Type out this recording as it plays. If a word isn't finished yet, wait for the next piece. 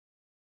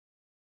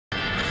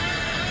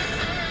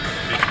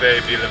Café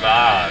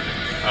Boulevard.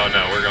 Oh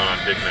no, we're going on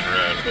Dickman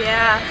Road.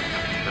 Yeah.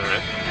 All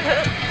right.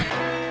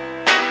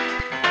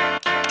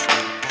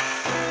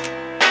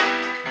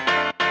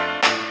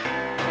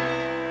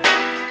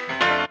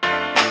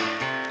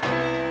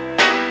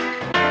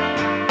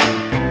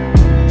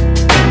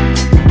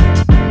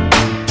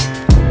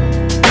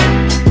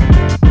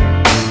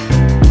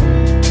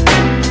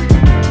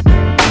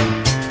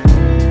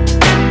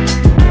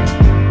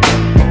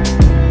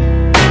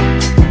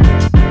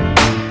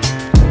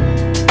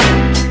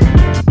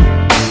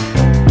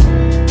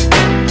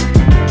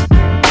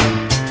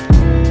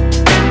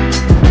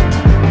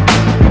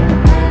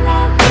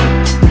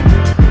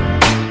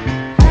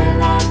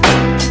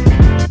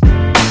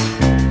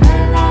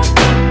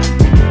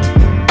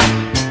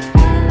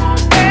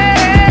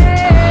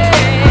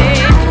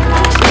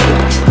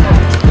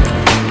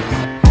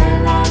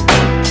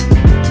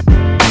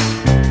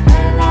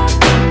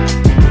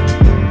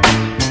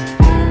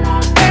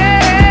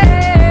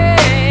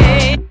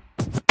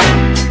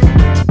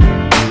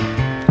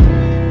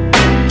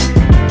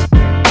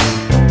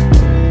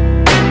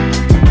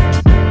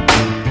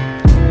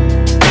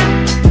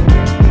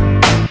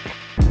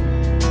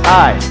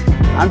 Hi,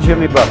 I'm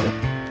Jimmy Buffett.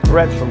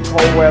 Threats from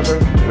cold weather,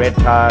 red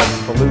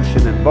tides,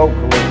 pollution, and boat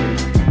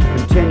collisions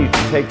continue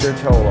to take their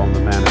toll on the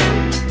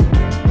manatees.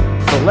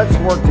 So let's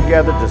work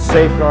together to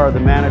safeguard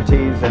the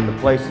manatees and the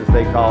places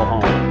they call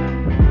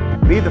home.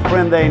 Be the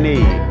friend they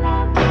need.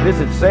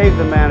 Visit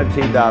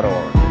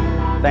SaveTheManatee.org.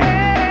 Thank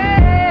you.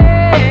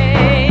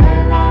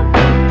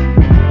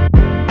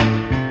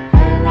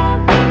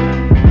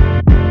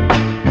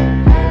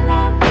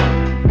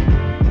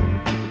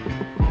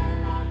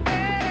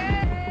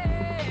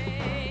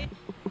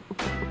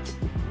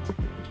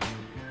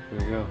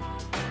 There you go.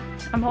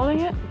 I'm holding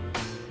it.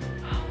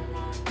 I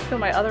feel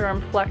my other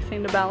arm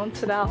flexing to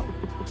balance it out.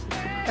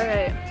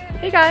 Alright.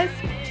 Hey guys.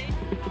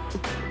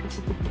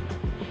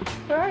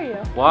 Where are you?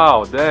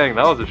 Wow, dang,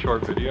 that was a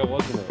short video,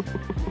 wasn't it?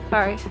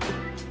 Sorry. Is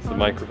the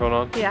microphone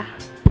on? Yeah.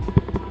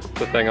 Is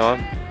the thing on?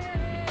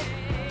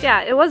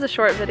 Yeah, it was a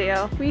short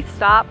video. We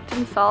stopped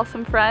and saw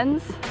some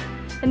friends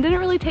and didn't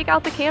really take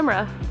out the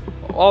camera.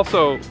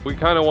 Also, we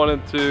kind of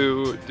wanted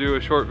to do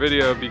a short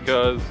video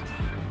because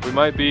we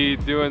might be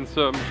doing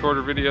some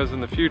shorter videos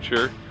in the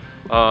future.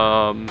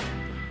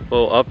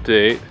 Little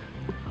update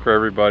for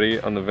everybody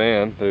on the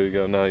van. There you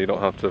go. Now you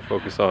don't have to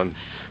focus on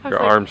your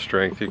arm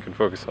strength. You can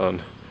focus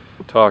on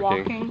talking.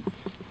 Walking.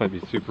 Might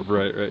be super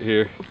bright right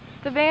here.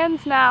 The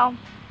van's now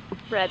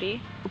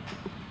ready,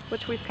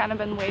 which we've kind of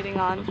been waiting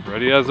on. As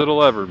ready as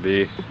it'll ever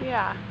be.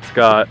 Yeah. It's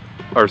got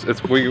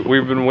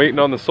we've been waiting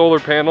on the solar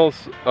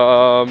panels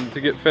to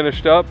get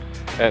finished up,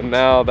 and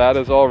now that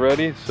is all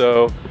ready.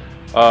 So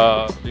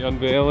the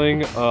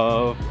unveiling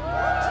of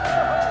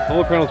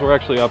solar panels were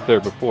actually up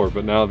there before,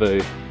 but now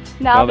they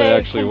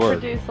actually work.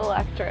 Produce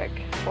electric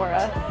for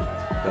us.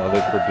 Now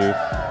they produce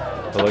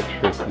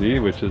electricity,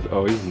 which is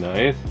always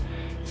nice.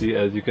 See,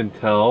 as you can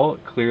tell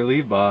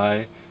clearly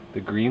by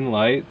the green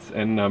lights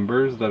and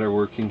numbers that are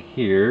working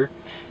here,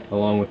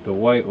 along with the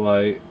white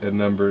light and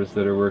numbers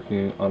that are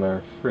working on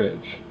our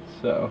fridge.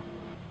 So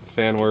the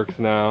fan works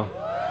now.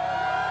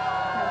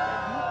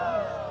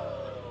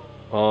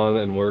 On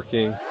and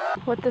working.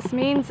 What this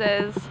means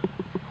is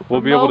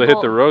we'll be able to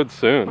hit the road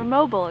soon. We're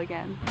mobile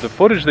again. The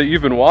footage that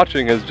you've been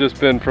watching has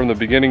just been from the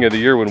beginning of the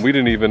year when we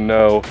didn't even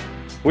know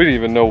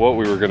what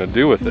we were gonna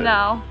do with it.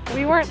 No,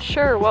 we weren't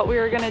sure what we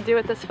were gonna do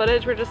with this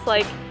footage. We're just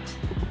like,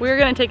 we were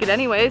gonna take it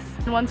anyways.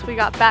 And once we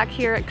got back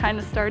here, it kind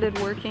of started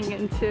working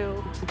into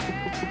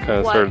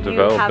what you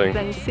have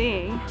been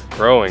seeing.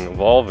 Growing,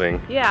 evolving.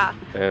 Yeah,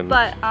 and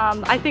but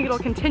I think it'll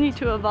continue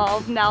to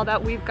evolve now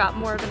that we've got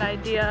more of an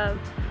idea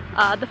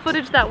of the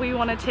footage that we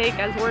want to take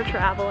as we're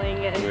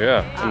traveling. And,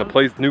 and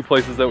the new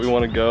places that we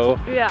want to go.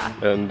 Yeah.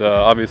 And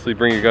obviously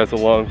bring you guys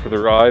along for the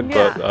ride.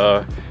 Yeah.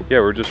 But yeah,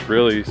 we're just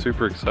really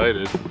super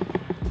excited.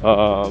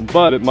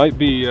 But it might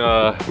be,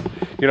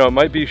 you know, it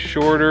might be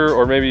shorter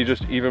or maybe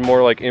just even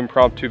more like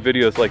impromptu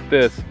videos like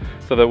this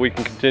so that we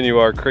can continue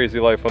our crazy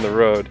life on the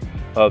road.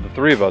 The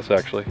three of us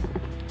actually.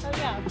 Oh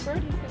yeah, Birdie's gonna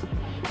be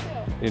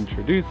coming too.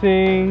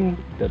 Introducing,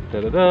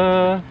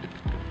 da-da-da-da.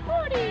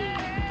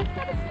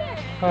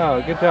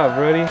 Oh, good job,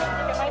 Brody. Look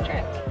at my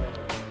trick. A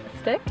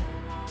stick?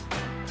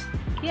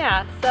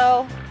 Yeah,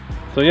 so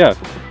yeah,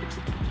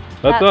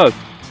 that's us.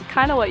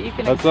 Kind of what you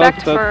can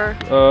expect for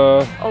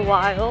a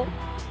while.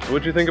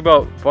 What'd you think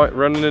about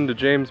running into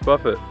James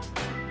Buffett?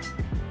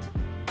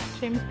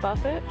 James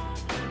Buffett?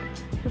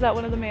 Is that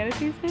one of the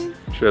manatees' names?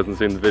 She hasn't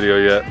seen the video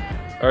yet.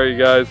 All right, you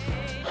guys.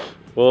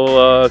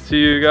 We'll see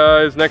you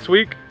guys next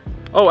week.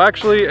 Oh,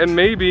 actually, and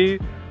maybe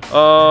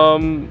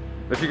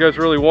if you guys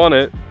really want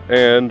it,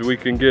 and we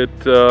can get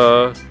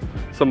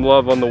some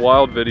love on the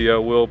wild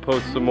video, we'll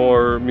post some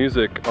more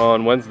music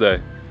on Wednesday.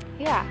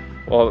 Yeah.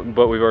 Well,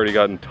 but we've already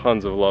gotten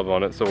tons of love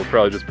on it, so we'll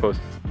probably just post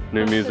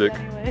new music.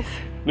 Anyways.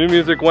 New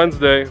music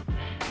Wednesday.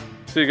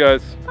 See you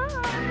guys.